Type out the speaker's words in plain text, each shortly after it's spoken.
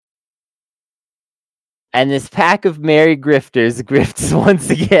And this pack of merry grifters grifts once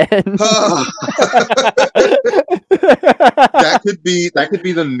again. That could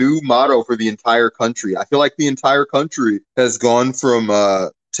be the new motto for the entire country. I feel like the entire country has gone from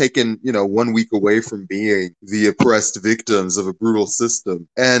taken, 1 week away from being the oppressed victims of a brutal system.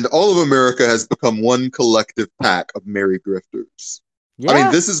 And all of America has become one collective pack of merry grifters. I mean,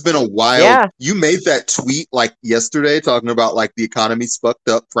 Yeah. this has been a wild. Yeah. You made that tweet like yesterday talking about like the economy's fucked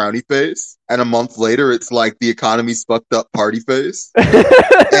up frowny face. And a month later, it's like the economy's fucked up party face.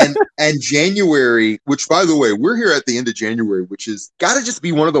 And January, which by the way, we're here at the end of January, which is gotta just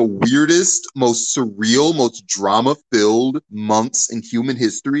be one of the weirdest, most surreal, most drama-filled months in human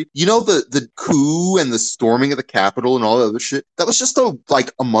history. You know, the coup and the storming of the Capitol and all that other shit? That was just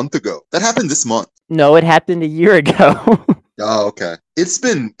a month ago. That happened this month. No, it happened a year ago. Oh, okay. It's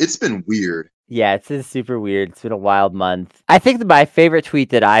been weird. Yeah, it's super weird. It's been a wild month. I think that my favorite tweet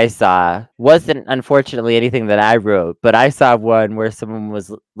that I saw wasn't unfortunately anything that I wrote, but I saw one where someone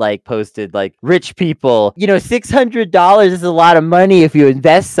was like posted like rich people, $600 is a lot of money if you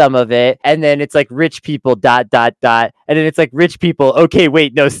invest some of it. And then it's like rich people ... And then it's like rich people. Okay,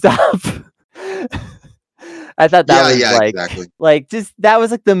 wait, no, stop. I thought that was exactly. Like just that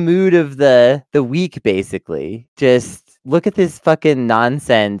was like the mood of the week basically. Just look at this fucking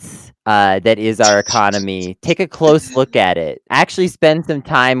nonsense that is our economy. Take a close look at it. Actually spend some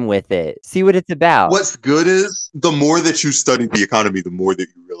time with it. See what it's about. What's good is the more that you study the economy, the more that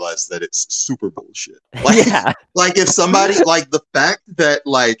you realize that it's super bullshit. Yeah. Like if somebody like the fact that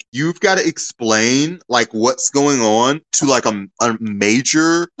like you've got to explain like what's going on to like a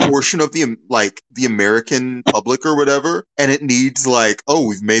major portion of the American public or whatever, and it needs like, oh,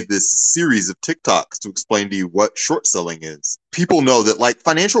 we've made this series of TikToks to explain to you what short selling is. People know that like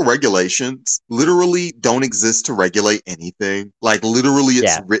financial regulations literally don't exist to regulate anything. Like literally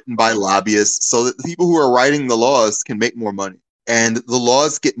it's written by lobbyists so that the people who are writing the laws can make more money. And the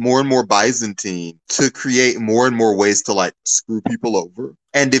laws get more and more Byzantine to create more and more ways to like screw people over.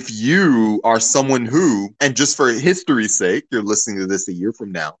 And if you are someone who, and just for history's sake, you're listening to this a year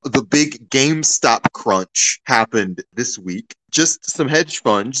from now, the big GameStop crunch happened this week. Just some hedge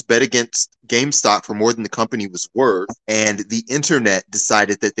funds bet against GameStop for more than the company was worth, and the internet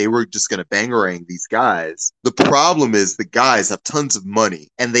decided that they were just going to bangarang these guys. The problem is the guys have tons of money,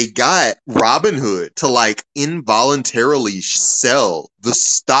 and they got Robinhood to like involuntarily sell the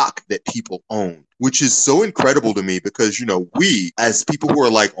stock that people own, which is so incredible to me because, we as people who are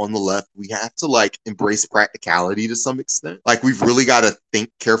like on the left, we have to like embrace practicality to some extent. Like we've really got to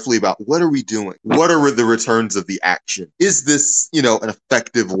think carefully about what are we doing? What are the returns of the action? Is this, an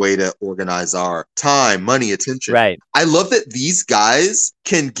effective way to organize our time, money, attention? Right. I love that these guys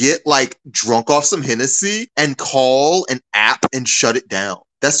can get like drunk off some Hennessy and call an app and shut it down.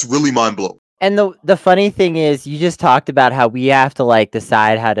 That's really mind blowing. And the funny thing is, you just talked about how we have to like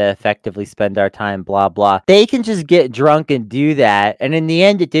decide how to effectively spend our time, blah, blah. They can just get drunk and do that. And in the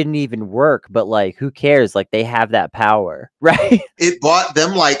end, it didn't even work. But like, who cares? Like they have that power, right? It bought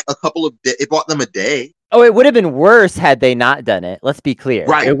them like it bought them a day. Oh, it would have been worse had they not done it. Let's be clear.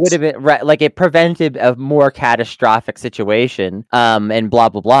 Right. It would have been right. Like it prevented a more catastrophic situation. And blah,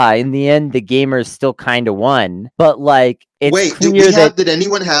 blah, blah. In the end, the gamers still kind of won. But like, it's wait, did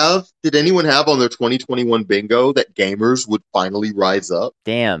anyone have on their 2021 bingo that gamers would finally rise up?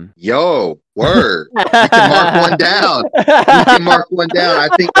 Damn. Yo, word. You can mark one down. I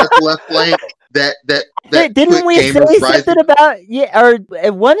think that's left flank. That didn't we say something about or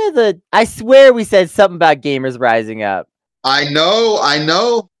one of the I swear we said something about gamers rising up. I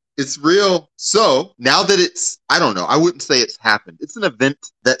know it's real. So now that I don't know, I wouldn't say it's happened. It's an event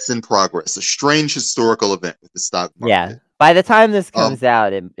that's in progress, a strange historical event with the stock market. Yeah. By the time this comes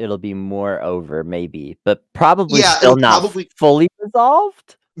out, it'll be more over, maybe, but probably still not fully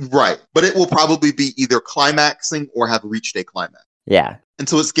resolved. Right, but it will probably be either climaxing or have reached a climax. Yeah. And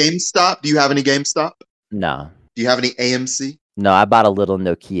so it's GameStop. Do you have any GameStop? No. Do you have any AMC? No, I bought a little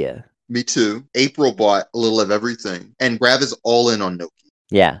Nokia. Me too. April bought a little of everything, and Grav is all in on Nokia.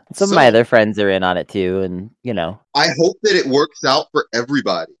 Yeah, some of my other friends are in on it too, and I hope that it works out for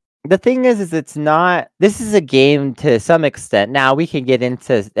everybody. The thing is it's not. This is a game to some extent. Now we can get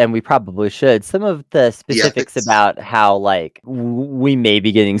into, and we probably should, some of the specifics about how like we may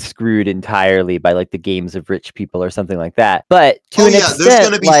be getting screwed entirely by like the games of rich people or something like that. But to an extent, there's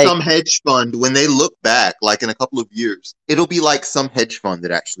going to be some hedge fund when they look back, like in a couple of years, it'll be like some hedge fund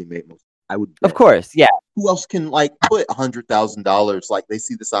that actually made most. I would. Of course, yeah. Who else can like put $100,000 like they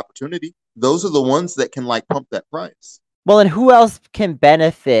see this opportunity? Those are the ones that can like pump that price. Well, and who else can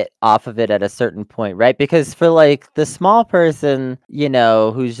benefit off of it at a certain point, right? Because for like the small person,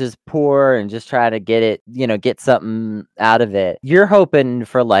 who's just poor and just trying to get it, get something out of it, you're hoping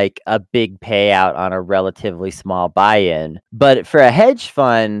for like a big payout on a relatively small buy-in. But for a hedge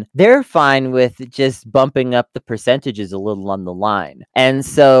fund, they're fine with just bumping up the percentages a little on the line. And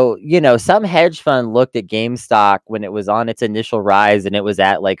so, some hedge fund looked at GameStop when it was on its initial rise and it was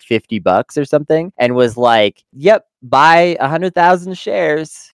at like $50 or something and was like, yep, buy 100,000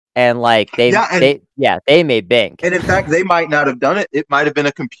 shares, and like Yeah, they made bank. and in fact, they might not have done it. It might have been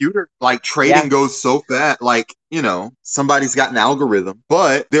a computer. Like Yeah, trading goes so fast. Like, somebody's got an algorithm.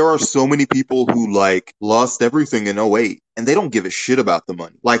 But there are so many people who like lost everything in '08 and they don't give a shit about the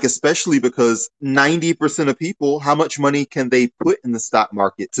money. Like, especially because 90% of people, how much money can they put in the stock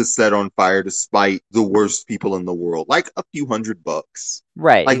market to set on fire despite the worst people in the world? Like a few $100.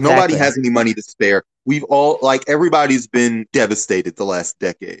 right, Like nobody exactly. has any money to spare. We've all like everybody's been devastated the last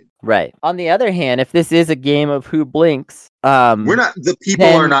decade. Right. On the other hand, if this is a game of who blinks, The people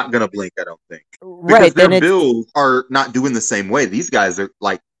are then not going to blink, I don't think, because right, their then it's bills are not doing the same way. These guys are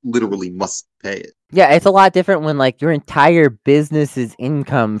like literally must pay it. yeah, it's a lot different when like your entire business's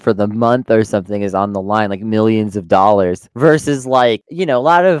income for the month or something is on the line, like millions of dollars, versus like, a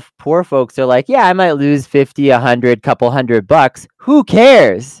lot of poor folks are like, yeah, I might lose 50, 100, couple $100. Who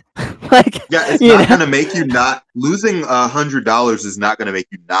cares? Like, Yeah, it's you not know, going to make you not losing $100 is not going to make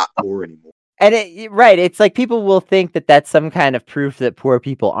you not poor anymore. and right, it's like people will think that that's some kind of proof that poor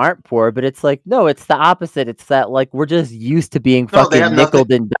people aren't poor, but it's like, no, it's the opposite. It's that like we're just used to being No, they have fucking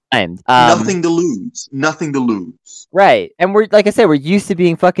nickeled and dimed. nothing to lose, nothing to lose. Right. And we're like I said, we're used to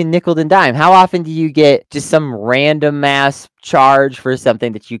being fucking nickel and dime. How often do you get just some random mass charge for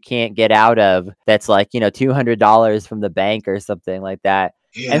something that you can't get out of that's like, $200 from the bank or something like that?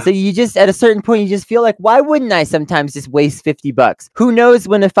 And Yeah. so you just at a certain point you just feel like, why wouldn't I sometimes just waste $50? Who knows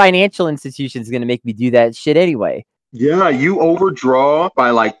when a financial institution is gonna make me do that shit anyway? Yeah, you overdraw by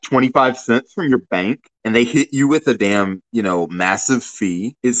like 25 cents from your bank and they hit you with a damn, massive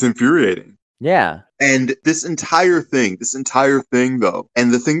fee. It's infuriating. Yeah. And this entire thing though,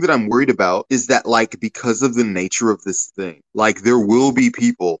 and the thing that I'm worried about is that like because of the nature of this thing, like there will be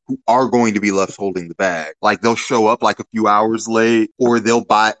people who are going to be left holding the bag. Like they'll show up like a few hours late or they'll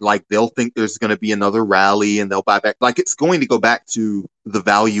think there's going to be another rally and they'll buy back. Like it's going to go back to the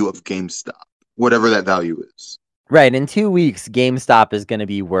value of GameStop, whatever that value is. Right. In 2 weeks, GameStop is gonna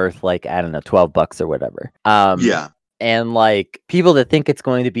be worth like, I don't know, $12 or whatever. Yeah. And like people that think it's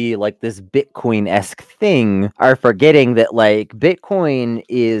going to be like this Bitcoin-esque thing are forgetting that like Bitcoin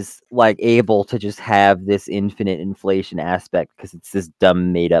is like able to just have this infinite inflation aspect because it's this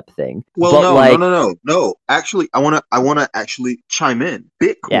dumb made up thing. Well, But no, no, like, no, no, no. Actually, I wanna actually chime in.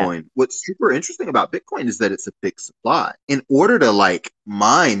 yeah, Bitcoin. What's super interesting about Bitcoin is that it's a fixed supply. In order to like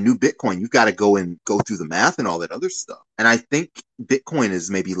mine new Bitcoin, you've got to go through the math and all that other stuff. And I think Bitcoin is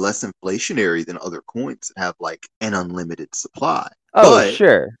maybe less inflationary than other coins that have like an unlimited supply. oh But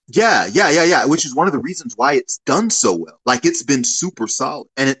sure. yeah. Which is one of the reasons why it's done so well. Like it's been super solid.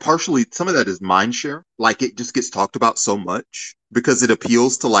 And it partially some of that is mind share. Like it just gets talked about so much because it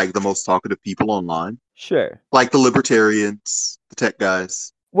appeals to like the most talkative people online. Sure. Like the libertarians, the tech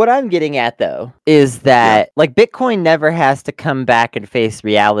guys. What I'm getting at though is Yeah. that like Bitcoin never has to come back and face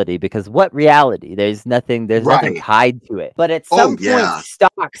reality because what reality? There's nothing Right. tied to it. But at Oh some point yeah.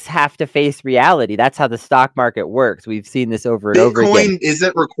 stocks have to face reality. That's how the stock market works. We've seen this over and over again. Bitcoin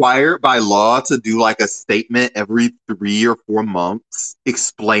isn't required by law to do like a statement every 3 or 4 months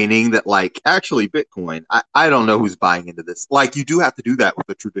explaining that like actually Bitcoin, I don't know who's buying into this. Like you do have to do that with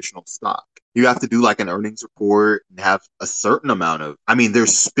a traditional stock. You have to do like an earnings report and have a certain amount of I mean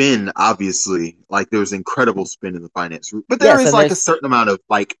there's spin obviously, like there's incredible spin in the finance route, but there Yes, is and like a there's certain amount of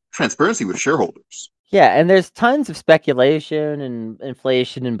like transparency with shareholders. yeah, and there's tons of speculation and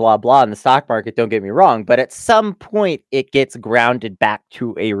inflation and blah blah in the stock market, don't get me wrong, but at some point it gets grounded back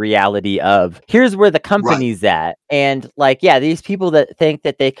to a reality of here's where the Right. company's at. And like, yeah, these people that think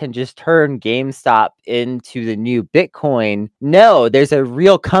that they can just turn GameStop into the new Bitcoin, no, there's a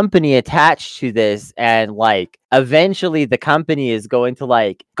real company attached to this, and like eventually the company is going to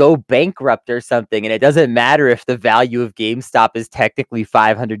like go bankrupt or something, and it doesn't matter if the value of GameStop is technically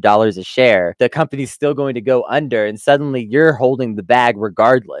 $500 a share. The company's still going to go under, and suddenly you're holding the bag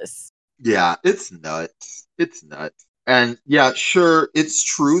regardless. Yeah, it's nuts. It's nuts. And yeah, sure, it's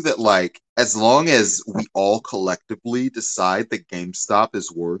true that like as long as we all collectively decide that GameStop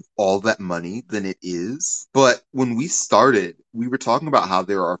is worth all that money, then it is. But when we started, we were talking about how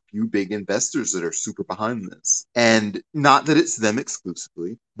there are a few big investors that are super behind this. And not that it's them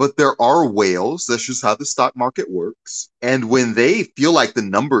exclusively, but there are whales. That's just how the stock market works. And when they feel like the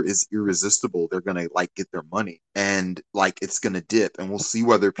number is irresistible, they're going to like get their money and like it's going to dip. And we'll see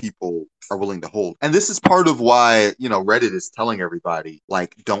whether people are willing to hold. And this is part of why, Reddit is telling everybody,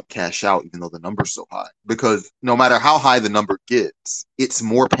 like, don't cash out even though the number's so high. Because no matter how high the number gets, it's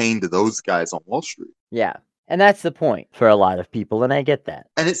more pain to those guys on Wall Street. Yeah. And that's the point for a lot of people, and I get that.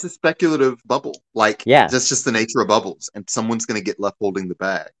 And it's a speculative bubble. Like, Yeah. that's just the nature of bubbles. And someone's going to get left holding the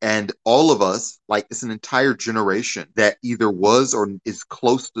bag. And all of us, like, it's an entire generation that either was or is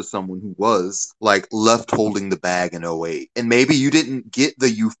close to someone who was, like, left holding the bag in '08. And maybe you didn't get the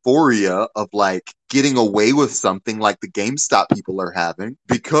euphoria of, like, getting away with something like the GameStop people are having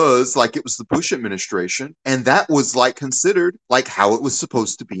because like it was the Bush administration and that was like considered like how it was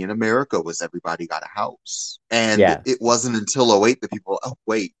supposed to be in America was everybody got a house. And it wasn't until '08 that people, oh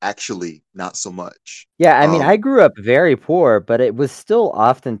wait, actually not so much. Yeah, I mean, I grew up very poor, but it was still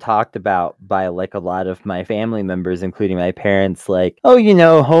often talked about by like a lot of my family members, including my parents, like, oh,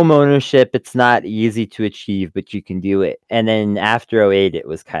 home ownership, it's not easy to achieve, but you can do it. And then after '08, it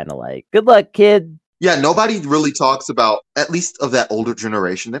was kind of like, good luck, kid. Yeah, nobody really talks about, at least of that older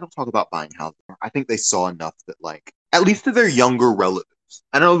generation, they don't talk about buying houses. I think they saw enough that, like, at least to their younger relatives.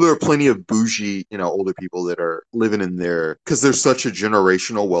 I know there are plenty of bougie, older people that are living in there because there's such a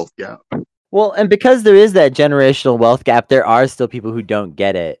generational wealth gap. Well, and because there is that generational wealth gap, there are still people who don't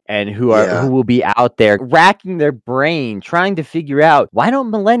get it and who will be out there racking their brain trying to figure out, why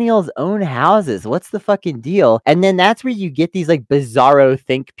don't millennials own houses? What's the fucking deal? And then that's where you get these like bizarro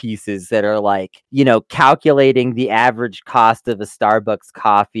think pieces that are like, calculating the average cost of a Starbucks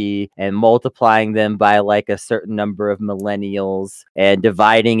coffee and multiplying them by like a certain number of millennials and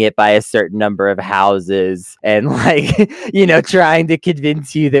dividing it by a certain number of houses and like, trying to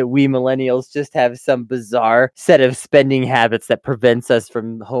convince you that we millennials just have some bizarre set of spending habits that prevents us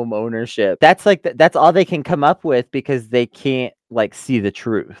from home ownership. That's like that's all they can come up with because they can't like see the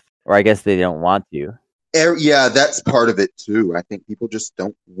truth, or I guess they don't want to. Yeah, that's part of it too. I think people just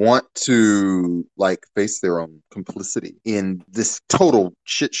don't want to like face their own complicity in this total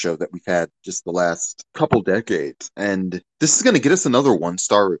shit show that we've had just the last couple decades. And this is going to get us another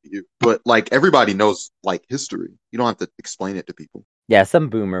 1-star review. But like everybody knows like history. You don't have to explain it to people. Yeah, some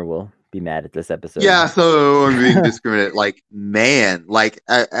boomer will be mad at this episode. Yeah, so I'm being discriminated. Like, man, like,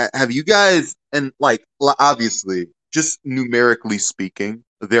 have you guys, and like, obviously, just numerically speaking,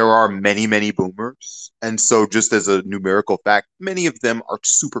 there are many, many boomers. And so, just as a numerical fact, many of them are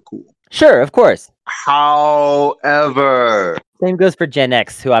super cool. Sure, of course. However, same goes for Gen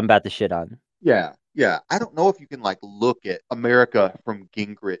X, who I'm about to shit on. Yeah. I don't know if you can like look at America from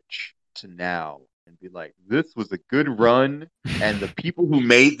Gingrich to now and be like, this was a good run, and the people who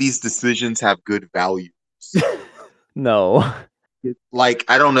made these decisions have good values. No. Like,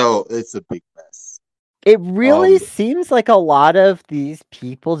 I don't know. It's a big mess. It really seems like a lot of these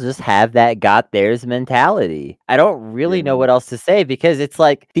people just have that got theirs mentality. I don't really know what else to say because it's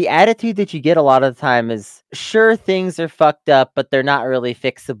like the attitude that you get a lot of the time is sure things are fucked up, but they're not really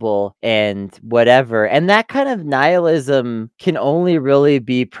fixable and whatever. And that kind of nihilism can only really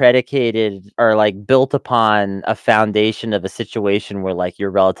be predicated or like built upon a foundation of a situation where like you're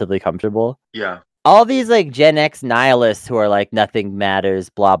relatively comfortable. Yeah. All these like Gen X nihilists who are like nothing matters,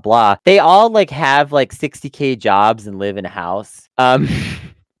 blah blah. They all like have like 60K jobs and live in a house. Yeah.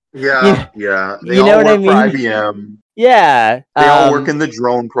 They all work what I mean? for IBM. Yeah. They all work in the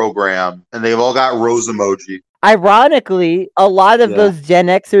drone program, and they've all got rose emoji. Ironically, a lot of those Gen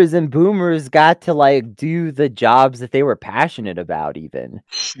Xers and boomers got to like do the jobs that they were passionate about even.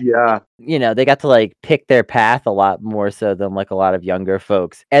 Yeah. They got to like pick their path a lot more so than like a lot of younger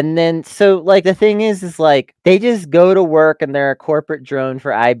folks. And then so like the thing is like they just go to work and they're a corporate drone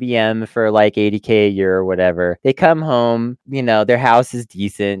for IBM for like 80K a year or whatever. They come home, their house is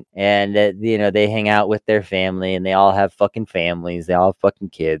decent and they hang out with their family and they all have fucking families. They all have fucking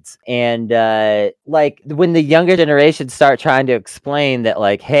kids. And like when the younger generation start trying to explain that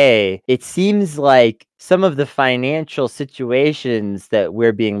like, hey, it seems like some of the financial situations that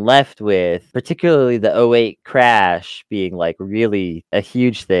we're being left with, particularly the '08 crash being like really a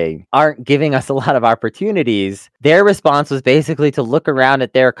huge thing, aren't giving us a lot of opportunities. Their response was basically to look around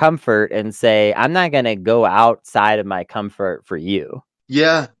at their comfort and say, I'm not going to go outside of my comfort for you.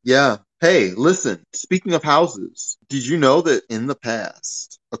 Yeah. Hey, listen, speaking of houses, did you know that in the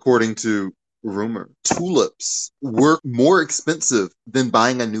past, according to rumor. Tulips were more expensive than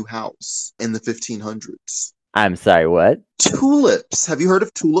buying a new house in the 1500s. I'm sorry, what? Tulips. Have you heard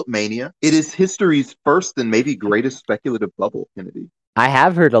of tulip mania? It is history's first and maybe greatest speculative bubble, Kennedy. I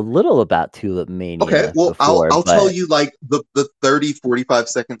have heard a little about Tulip Okay, Mania well, before, I'll tell but you like the 30-45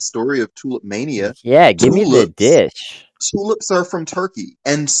 second story of tulip mania. yeah, give me the Tulips dish. tulips are from Turkey.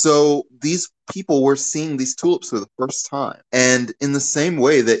 And so these people were seeing these tulips for the first time. And in the same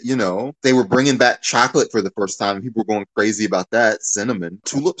way that, they were bringing back chocolate for the first time, and people were going crazy about that, cinnamon,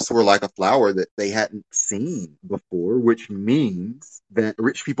 tulips were like a flower that they hadn't seen before, which means that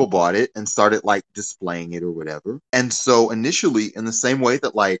rich people bought it and started like displaying it or whatever. And so initially, in the same way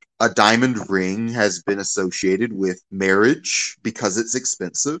that like a diamond ring has been associated with marriage because it's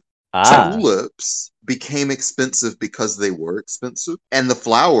expensive, Ah, tulips became expensive because they were expensive, and the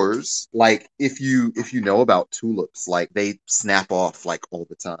flowers, like if you know about tulips, like they snap off like all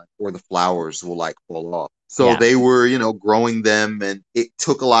the time, or the flowers will like fall off. So yeah. they were, growing them, and it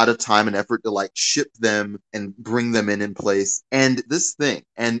took a lot of time and effort to like ship them and bring them in place. And this thing,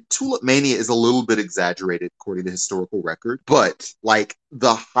 and tulip mania is a little bit exaggerated according to historical record, but like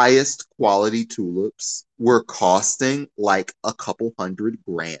the highest quality tulips were costing like a couple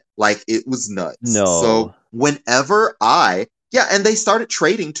 $100,000. Like it was nuts. So No. yeah, and they started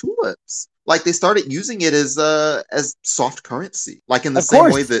trading tulips. Like they started using it as soft currency, like in the Of same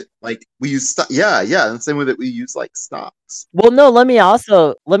way course. that like we use yeah, in the same way that we use like stocks. Well, no, let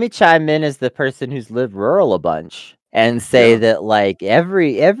me chime in as the person who's lived rural a bunch and say Yeah. that like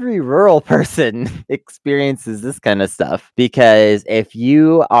every rural person experiences this kind of stuff, because if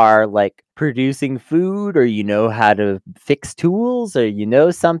you are like producing food, or you know how to fix tools, or you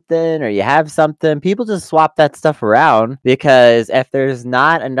know something, or you have something, people just swap that stuff around, because if there's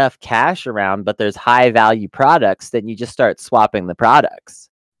not enough cash around but there's high value products, then you just start swapping the products.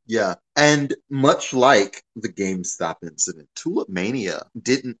 Yeah. And much like the GameStop incident, Tulip Mania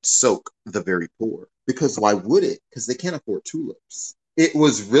didn't soak the very poor. Because why would it? Because they can't afford tulips. It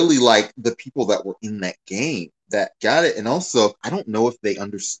was really like the people that were in that game that got it. And also, I don't know if they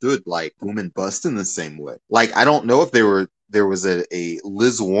understood like boom and bust in the same way. Like, I don't know if there was a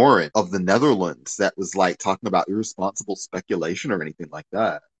Liz Warren of the Netherlands that was like talking about irresponsible speculation or anything like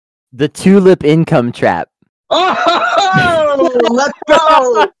that. The tulip income trap. Oh, let's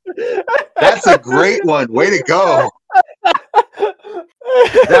go. That's a great one. Way to go.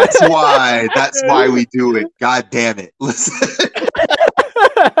 That's why we do it. God damn it. Listen.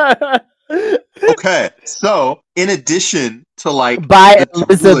 Okay. So, in addition to like By the tulip,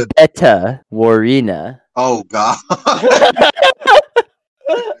 Elizabetta Warina. oh god.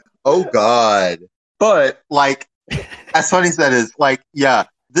 Oh god. But like, as funny as that is, like, yeah,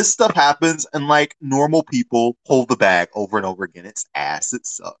 this stuff happens, and like normal people hold the bag over and over again. It's ass. It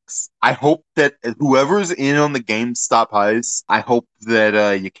sucks. I hope that whoever's in on the GameStop heist, I hope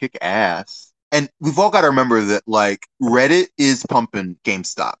that you kick ass. And we've all got to remember that like Reddit is pumping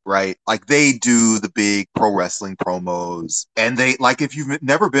GameStop, right? Like they do the big pro wrestling promos, and they like if you've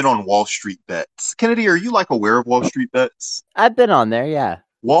never been on Wall Street Bets, Kennedy, are you like aware of Wall Street Bets? I've been on there, yeah.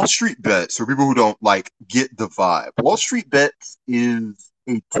 Wall Street Bets, for people who don't like get the vibe, Wall Street Bets is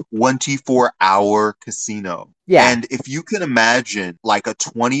a 24-hour casino. Yeah. And if you can imagine like a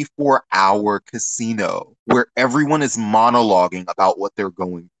 24-hour casino where everyone is monologuing about what they're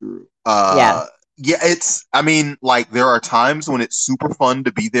going through. Yeah. Yeah, I mean, like, there are times when it's super fun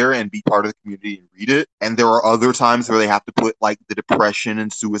to be there and be part of the community and read it. And there are other times where they have to put, like, the depression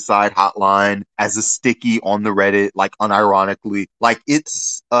and suicide hotline as a sticky on the Reddit, like, unironically. Like,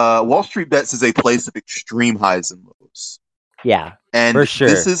 Wall Street Bets is a place of extreme highs and lows. Yeah. And for sure.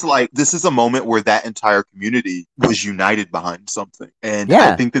 this is a moment where that entire community was united behind something. And Yeah.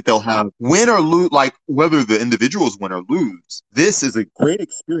 I think that they'll have win or lose, like whether the individuals win or lose. This is a great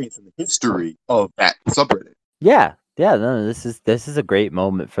experience in the history of that subreddit. Yeah. Yeah, no, this is a great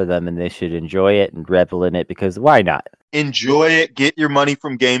moment for them, and they should enjoy it and revel in it, because why not? Enjoy it, get your money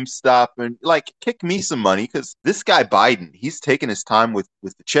from GameStop, and like kick me some money, because this guy Biden, he's taking his time with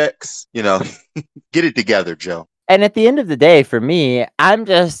the checks. Get it together, Joe. And at the end of the day, for me, I'm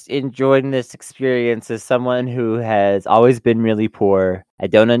just enjoying this experience as someone who has always been really poor. I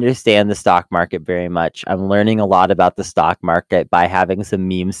don't understand the stock market very much. I'm learning a lot about the stock market by having some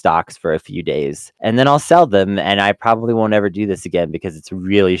meme stocks for a few days. And then I'll sell them, and I probably won't ever do this again because it's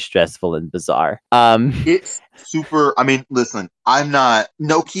really stressful and bizarre. It's super. I mean, listen, Nokia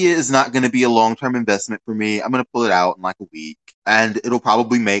is not going to be a long-term investment for me. I'm going to pull it out in like a week, and it'll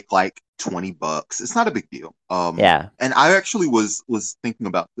probably make like $20. It's not a big deal. Yeah. And I actually was thinking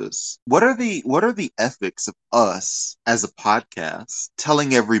about this. What are the ethics of us as a podcast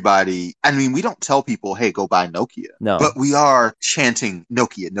telling everybody? I mean, we don't tell people, "Hey, go buy Nokia," No. but we are chanting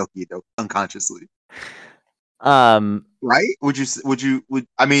Nokia, Nokia, Nokia unconsciously. Right?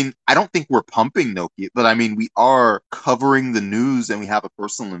 I mean, I don't think we're pumping Nokia, but I mean, we are covering the news and we have a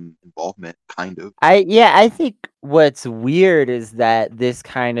personal involvement, kind of. I think what's weird is that this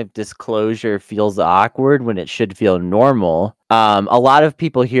kind of disclosure feels awkward when it should feel normal. A lot of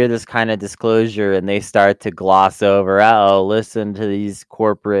people hear this kind of disclosure and they start to gloss over, oh, listen to these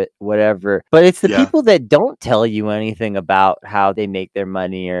corporate whatever. But it's the Yeah. people that don't tell you anything about how they make their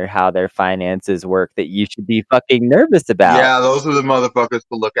money or how their finances work that you should be fucking nervous about. Yeah, those are the motherfuckers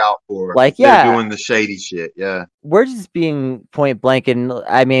to look out for. Like, They're yeah. doing the shady shit. Yeah. We're just being point blank, and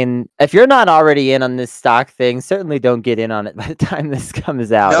I mean, if you're not already in on this stock thing, certainly don't get in on it by the time this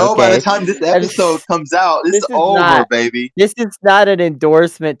comes out. No, okay? by the time this episode comes out, it's over, not, baby. This is not an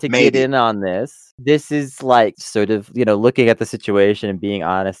endorsement to Maybe. get in on this. This is like sort of, looking at the situation and being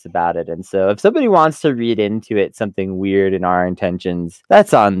honest about it. And so if somebody wants to read into it something weird in our intentions,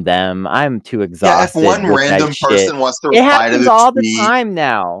 that's on them. I'm too exhausted. Yeah, if one random person wants to reply it happens to the all tweet, the time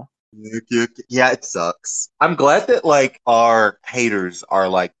now. Yeah, it sucks. I'm glad that like our haters are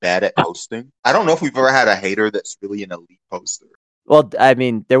like bad at posting. I don't know if we've ever had a hater that's really an elite poster. Well, I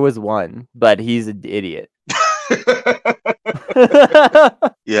mean, there was one, but he's an idiot.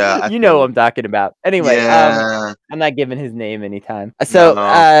 Yeah, you know what I'm talking about. Anyway, yeah. I'm not giving his name anytime. So,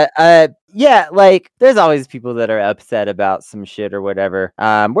 yeah, like there's always people that are upset about some shit or whatever.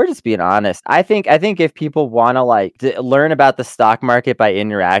 We're just being honest. I think if people want to like learn about the stock market by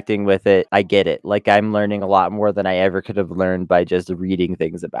interacting with it, I get it. Like I'm learning a lot more than I ever could have learned by just reading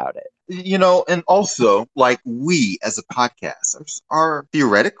things about it. And also like we as a podcast are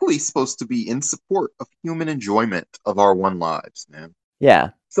theoretically supposed to be in support of human enjoyment of our one lives, man.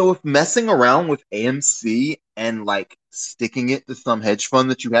 Yeah. So if messing around with AMC and like sticking it to some hedge fund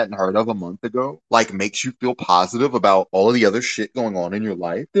that you hadn't heard of a month ago, like makes you feel positive about all of the other shit going on in your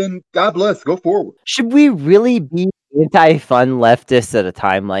life, then God bless, go forward. Should we really be anti-fun leftists at a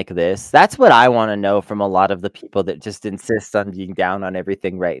time like this? That's what I want to know from a lot of the people that just insist on being down on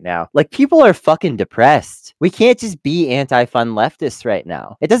everything right now. Like people are fucking depressed. We can't just be anti-fun leftists right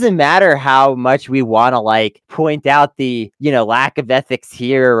now. It doesn't matter how much we want to like point out the, lack of ethics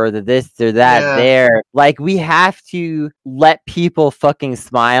here or the this or that there. Like we have to let people fucking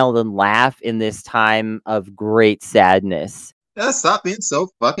smile and laugh in this time of great sadness. Yeah, stop being so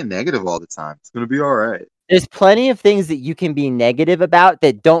fucking negative all the time. It's gonna be all right. There's plenty of things that you can be negative about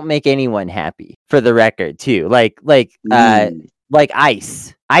that don't make anyone happy, for the record, too. Like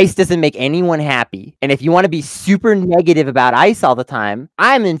ice. Ice doesn't make anyone happy. And if you want to be super negative about ice all the time,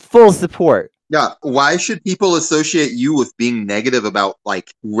 I'm in full support. Yeah, why should people associate you with being negative about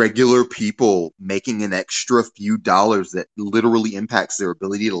like regular people making an extra few dollars that literally impacts their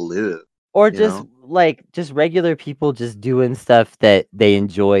ability to live? Or just just regular people just doing stuff that they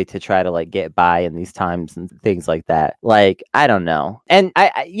enjoy to try to like get by in these times and things like that. Like, I don't know. And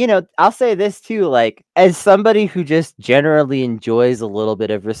I'll say this too, like as somebody who just generally enjoys a little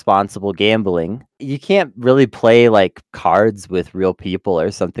bit of responsible gambling, you can't really play like cards with real people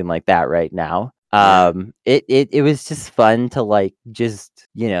or something like that right now. It was just fun to like just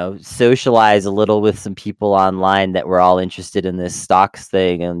socialize a little with some people online that were all interested in this stocks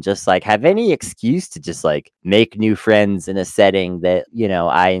thing and just like have any excuse to just like make new friends in a setting that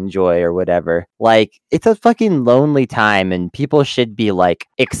I enjoy or whatever. Like it's a fucking lonely time and people should be like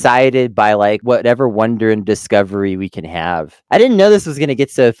excited by like whatever wonder and discovery we can have. I didn't know this was going to get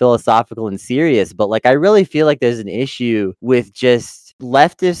so philosophical and serious, but like I really feel like there's an issue with just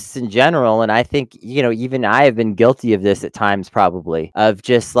leftists in general, and I think even I have been guilty of this at times, probably, of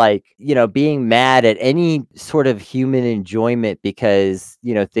just like being mad at any sort of human enjoyment because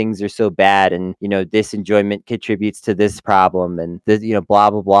things are so bad and this enjoyment contributes to this problem and this blah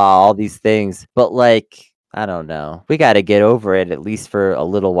blah blah, all these things. But like I don't know, we got to get over it at least for a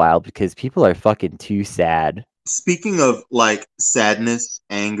little while because people are fucking too sad. Speaking of like sadness,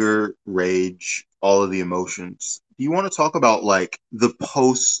 anger, rage, all of the emotions, do you want to talk about like the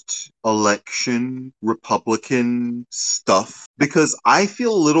post-election Republican stuff? Because I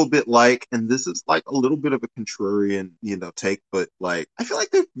feel a little bit like, and this is like a little bit of a contrarian, take, but like I feel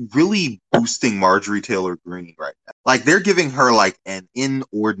like they're really boosting Marjorie Taylor Greene right now. Like they're giving her like an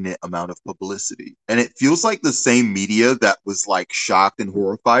inordinate amount of publicity. And it feels like the same media that was like shocked and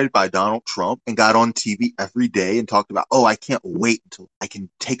horrified by Donald Trump and got on TV every day and talked about, oh, I can't wait until I can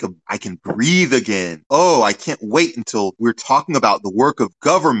breathe again. Oh, I can't wait wait until we're talking about the work of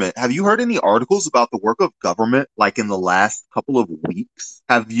government. Have you heard any articles about the work of government like in the last couple of weeks?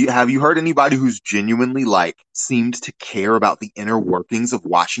 Have you heard anybody who's genuinely like seemed to care about the inner workings of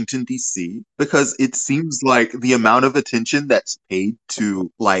Washington D.C.? Because it seems like the amount of attention that's paid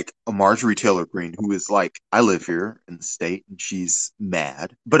to like a Marjorie Taylor Greene, who is like, I live here in the state and she's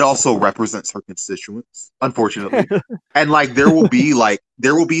mad, but also represents her constituents, unfortunately. And like there will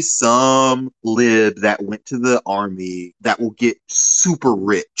be some lib that went to the army that will get super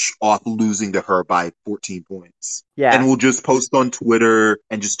rich off losing to her by 14 points. Yeah. And will just post on Twitter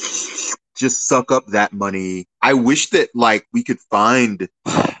and just suck up that money. I wish that like we could find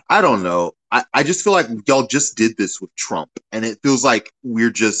I don't know. I just feel like y'all just did this with Trump, and it feels like you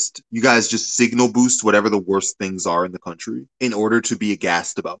guys just signal boost whatever the worst things are in the country in order to be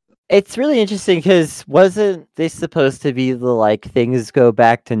aghast about them. It's really interesting because wasn't this supposed to be the like things go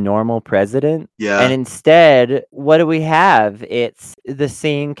back to normal president? Yeah. And instead, what do we have? It's the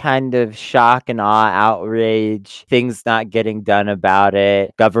same kind of shock and awe, outrage, things not getting done about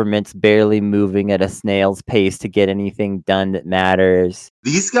it, government's barely moving at a snail's pace to get anything done that matters.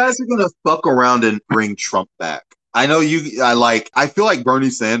 These guys are gonna fuck around and bring Trump back. I know I feel like Bernie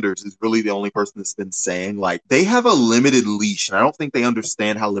Sanders is really the only person that's been saying like they have a limited leash, and I don't think they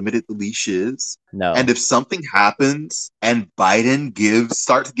understand how limited the leash is. No. And if something happens and Biden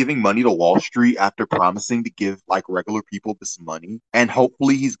starts giving money to Wall Street after promising to give like regular people this money, and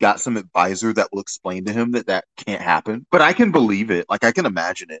hopefully he's got some advisor that will explain to him that can't happen. But I can believe it. Like I can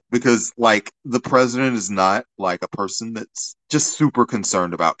imagine it because like the president is not like a person that's just super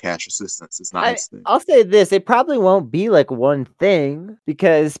concerned about cash assistance. It's not his thing. I'll say this, it probably won't be like one thing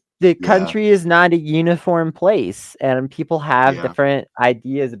because the country is not a uniform place and people have different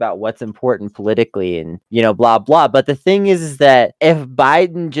ideas about what's important politically and, you know, blah, blah. But the thing is that if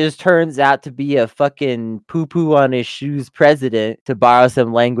Biden just turns out to be a fucking poo-poo on his shoes president, to borrow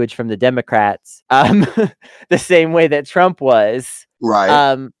some language from the Democrats, the same way that Trump was,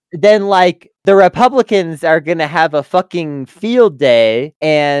 right? Then like the Republicans are going to have a fucking field day,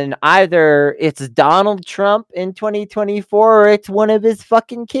 and either it's Donald Trump in 2024 or it's one of his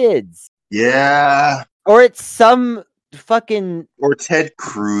fucking kids. Yeah. Or it's some fucking... Or Ted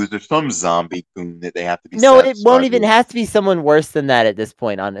Cruz or some zombie goon that they have to be... No, it won't even have to be someone worse than that at this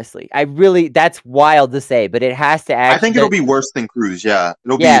point, honestly. That's wild to say, but it has to actually... I think it'll be worse than Cruz, yeah.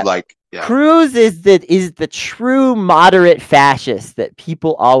 It'll be like... Yeah. Cruz is the true moderate fascist that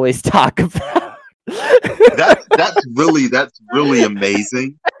people always talk about. That's really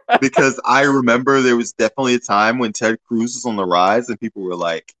amazing, because I remember there was definitely a time when Ted Cruz was on the rise and people were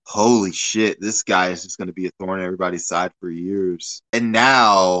like, holy shit, this guy is just going to be a thorn in everybody's side for years. And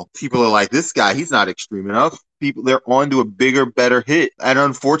now people are like, this guy, he's not extreme enough. They're on to a bigger, better hit. And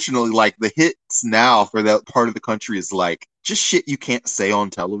unfortunately, like the hits now for that part of the country is like just shit you can't say on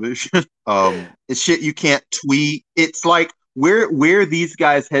television. It's shit you can't tweet. It's like where these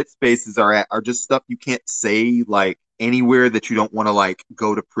guys' headspaces are at are just stuff you can't say like anywhere that you don't want to like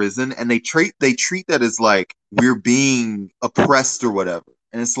go to prison. And they treat that as like we're being oppressed or whatever.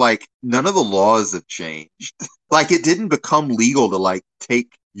 And it's like none of the laws have changed. Like it didn't become legal to like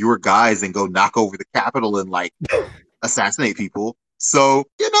take your guys and go knock over the Capitol and like assassinate people. So,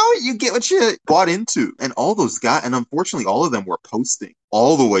 you know, you get what you bought into. And all those guys, and unfortunately, all of them were posting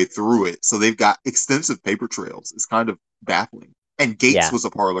all the way through it. So they've got extensive paper trails. It's kind of baffling. And Gates was a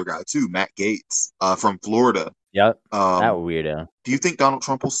parlor guy too, Matt Gaetz from Florida. Yep, that weirdo. Do you think Donald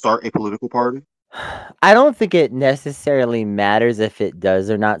Trump will start a political party? I don't think it necessarily matters if it does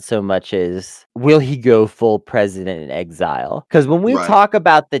or not so much as will he go full president in exile? Because when we talk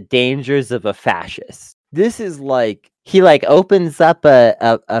about the dangers of a fascist, this is like he like opens up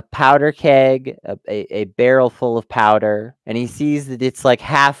a powder keg, a barrel full of powder, and he sees that it's like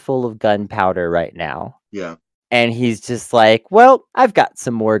half full of gunpowder right now. Yeah. And he's just like, well, I've got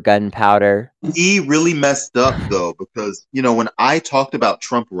some more gunpowder. He really messed up, though, because, you know, when I talked about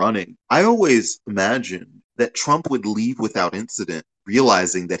Trump running, I always imagined that Trump would leave without incident,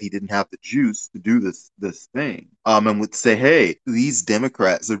 realizing that he didn't have the juice to do this thing. And would say, hey, these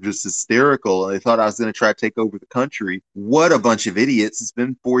Democrats are just hysterical. And they thought I was going to try to take over the country. What a bunch of idiots. It's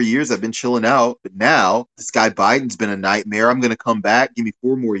been 4 years. I've been chilling out. But now this guy Biden's been a nightmare. I'm going to come back. Give me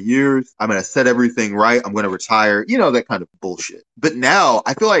 4 more years. I'm going to set everything right. I'm going to retire. You know, that kind of bullshit. But now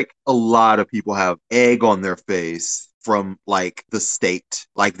I feel like a lot of people have egg on their face from like the state.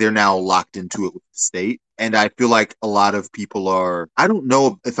 Like they're now locked into it with the state. And I feel like a lot of people are, I don't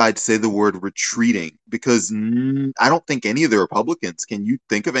know if I'd say the word retreating, because I don't think any of the Republicans, can you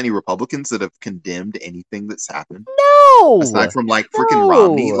think of any Republicans that have condemned anything that's happened? aside No, from like freaking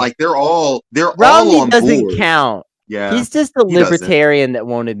Romney. no. Like they're all Romney on doesn't board. count. Yeah, He's just a he doesn't. libertarian that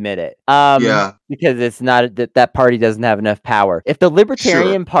won't admit it. Yeah, Because it's not that party doesn't have enough power. If the sure.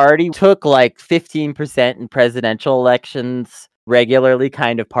 Libertarian Party took like 15% in presidential elections regularly,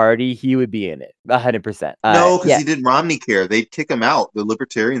 kind of party, he would be in it 100%. No, because Yeah, he didn't Romney care. They'd kick him out. The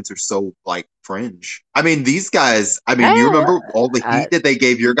libertarians are so like fringe. I mean, these guys. I mean, you remember all the I, heat that they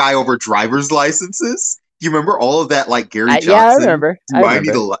gave your guy over driver's licenses? You remember all of that, like Gary yeah, I Johnson? remember. Do I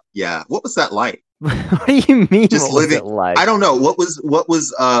need to? Yeah. What was that like? What do you mean? Just What was living. it like? I don't know. What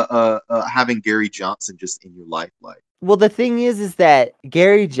was having Gary Johnson just in your life like? Well, the thing is that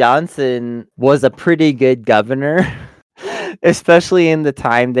Gary Johnson was a pretty good governor, especially in the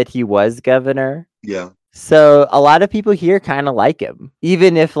time that he was governor. Yeah. So a lot of people here kind of like him,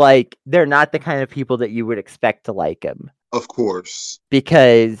 even if like they're not the kind of people that you would expect to like him, Of course.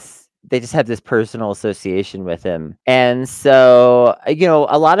 because they just have this personal association with him. And so,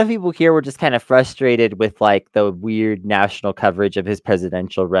 a lot of people here were just kind of frustrated with like the weird national coverage of his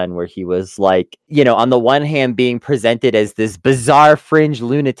presidential run, where he was like, on the one hand being presented as this bizarre fringe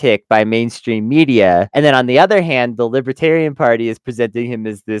lunatic by mainstream media, and then on the other hand, the Libertarian Party is presenting him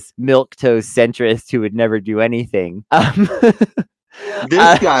as this milquetoast centrist who would never do anything.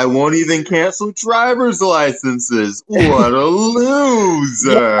 This guy won't even cancel driver's licenses. What a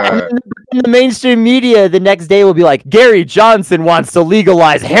loser. Yeah, and the mainstream media the next day will be like, Gary Johnson wants to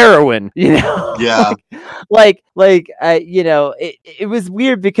legalize heroin, Yeah. It was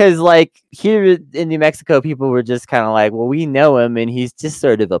weird because like here in New Mexico, people were just kind of like, well, we know him and he's just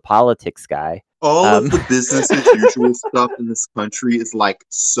sort of a politics guy. All of the business as usual stuff in this country is like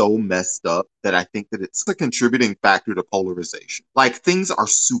so messed up that I think that it's a contributing factor to polarization. Like things are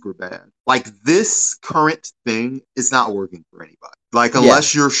super bad. Like this current thing is not working for anybody. Like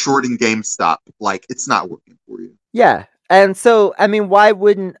unless you're shorting GameStop, like it's not working for you. Yeah. And so, I mean, why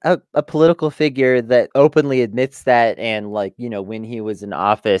wouldn't a political figure that openly admits that and like, when he was in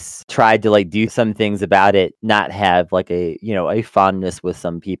office tried to like do some things about it, not have like a fondness with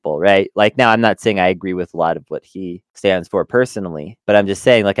some people, right? Like now I'm not saying I agree with a lot of what he stands for personally, but I'm just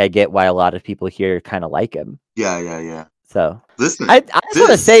saying like I get why a lot of people here kind of like him. Yeah. So listen, I just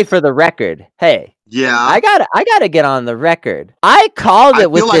want to say for the record, hey, yeah, I gotta get on the record. I called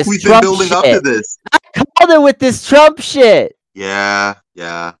it with this we've Trump been building shit. up to this. I called it with this Trump shit. Yeah.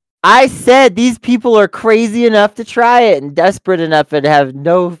 I said these people are crazy enough to try it and desperate enough and have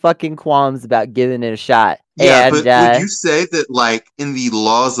no fucking qualms about giving it a shot. Yeah, and, but would you say that, like, in the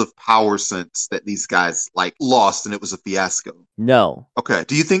laws of power sense, that these guys, like, lost and it was a fiasco? No. Okay.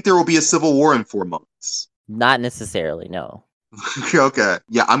 Do you think there will be a civil war in 4 months? Not necessarily, no. Okay.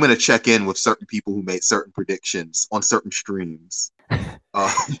 Yeah, I'm going to check in with certain people who made certain predictions on certain streams.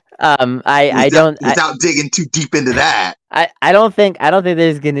 Without digging too deep into that. I don't think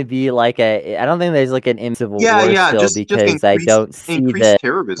there's gonna be like I don't think there's like an civil war still, because I don't see the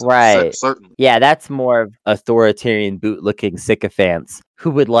terrorism, right. Certainly. Yeah, that's more of authoritarian bootlicking sycophants who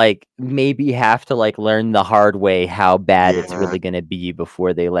would like maybe have to like learn the hard way how bad it's really gonna be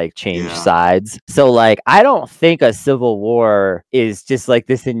before they like change sides. So like I don't think a civil war is just like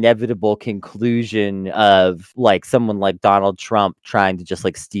this inevitable conclusion of like someone like Donald Trump trying to just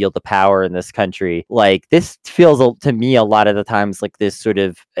like steal the power in this country. Like this feels to me a lot of the times like this sort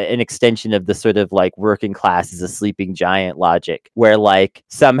of an extension of the sort of like working class is a sleeping giant logic, where like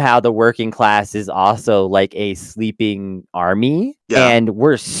somehow the working class is also like a sleeping army. And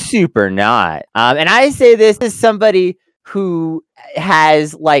we're super not. And I say this as somebody who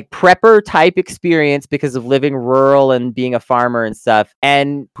has like prepper type experience because of living rural and being a farmer and stuff,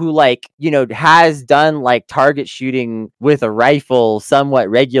 and who like, has done like target shooting with a rifle somewhat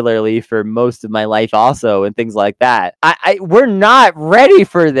regularly for most of my life also, and things like that. We're not ready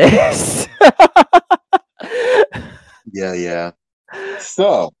for this. Yeah.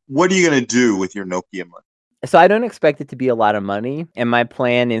 So, what are you going to do with your Nokia money? So I don't expect it to be a lot of money, and my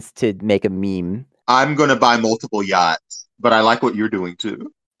plan is to make a meme. I'm gonna buy multiple yachts, but I like what you're doing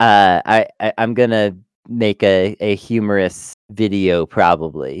too. I'm gonna make a humorous video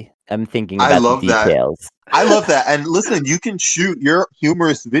probably. I'm thinking about the details. I love that. And listen, you can shoot your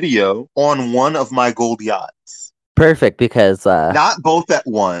humorous video on one of my gold yachts. Perfect, because not both at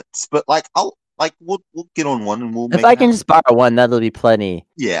once, but like we'll get on one and we'll. If I can just borrow one, that'll be plenty.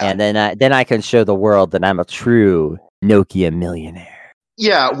 Yeah, and then I can show the world that I'm a true Nokia millionaire.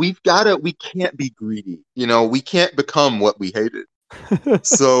 Yeah, we can't be greedy. We can't become what we hated.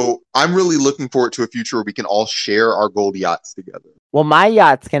 So I'm really looking forward to a future where we can all share our gold yachts together. Well, my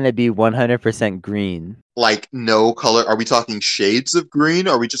yacht's gonna be 100% green. Like no color? Are we talking shades of green?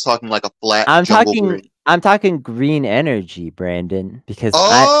 Or are we just talking like a flat? I'm talking green? I'm talking green energy, Brandon, because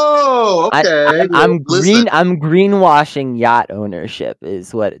Oh, okay. Well, I'm listen. I'm greenwashing yacht ownership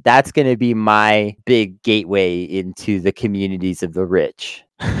is what that's going to be my big gateway into the communities of the rich.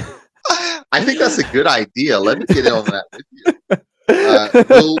 I think that's a good idea. Let me get in on that with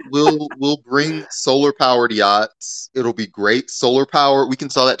you. We'll bring solar powered yachts. It'll be great. Solar power. We can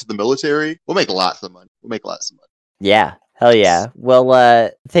sell that to the military. We'll make lots of money. Yeah. Hell yeah. Well,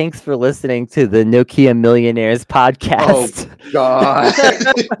 thanks for listening to the Nokia Millionaires podcast. Oh God.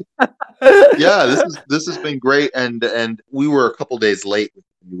 Yeah, this has been great, and we were a couple days late with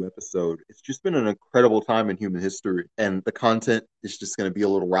the new episode. It's just been an incredible time in human history, and the content is just going to be a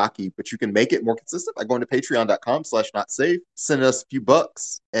little rocky, but you can make it more consistent by going to patreon.com/notsafe, sending us a few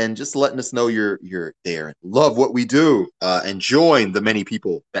bucks, and just letting us know you're there and love what we do, and join the many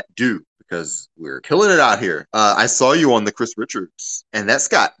people that do. Because we're killing it out here. I saw you on the Chris Richards, and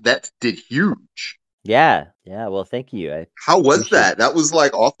that did huge. Yeah. Well, thank you. How was that? That was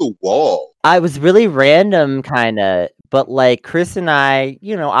like off the wall. I was really random, kind of, but like Chris and I,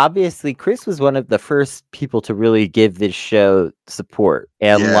 obviously Chris was one of the first people to really give this show support,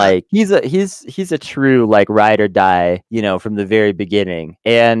 and like he's a true like ride or die, from the very beginning.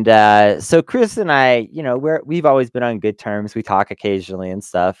 And so Chris and I, we've always been on good terms. We talk occasionally and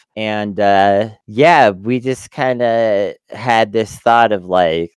stuff, and we just kind of had this thought of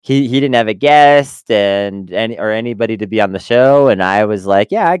like he didn't have a guest and anybody to be on the show, and I was like,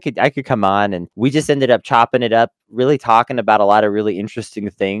 yeah, I could come on, and we just ended up chopping it up, really talking about a lot of really interesting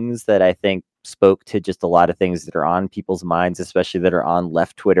things that I think spoke to just a lot of things that are on people's minds, especially that are on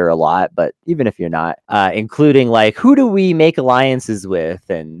left Twitter a lot, but even if you're not, including like, who do we make alliances with,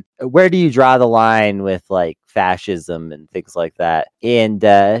 and where do you draw the line with like fascism and things like that. And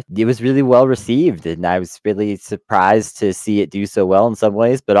it was really well received, and I was really surprised to see it do so well in some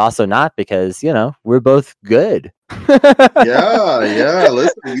ways, but also not, because we're both good. Yeah.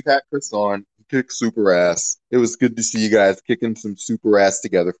 Listen, you had Chris on. He kicked super ass. It was good to see you guys kicking some super ass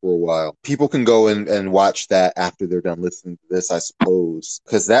together for a while. People can go and watch that after they're done listening to this, I suppose,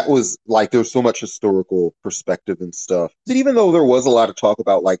 because that was like, there was so much historical perspective and stuff. And even though there was a lot of talk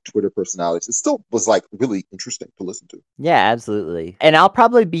about like Twitter personalities, it still was like really interesting to listen to. Yeah, absolutely. And I'll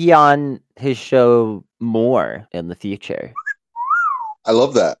probably be on his show more in the future. I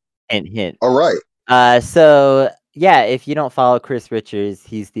love that. Hint. All right. So yeah, if you don't follow Chris Richards,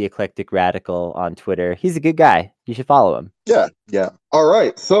 he's the Eclectic Radical on Twitter. He's a good guy. You should follow him. Yeah. All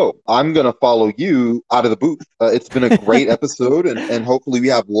right. So I'm going to follow you out of the booth. It's been a great episode, and hopefully we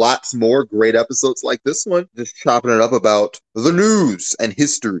have lots more great episodes like this one, just chopping it up about the news and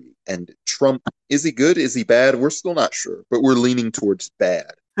history. And Trump, is he good? Is he bad? We're still not sure, but we're leaning towards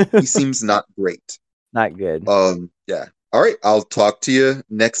bad. He seems not great. Not good. Yeah. All right. I'll talk to you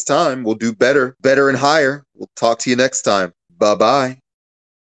next time. We'll do better and higher. We'll talk to you next time. Bye-bye.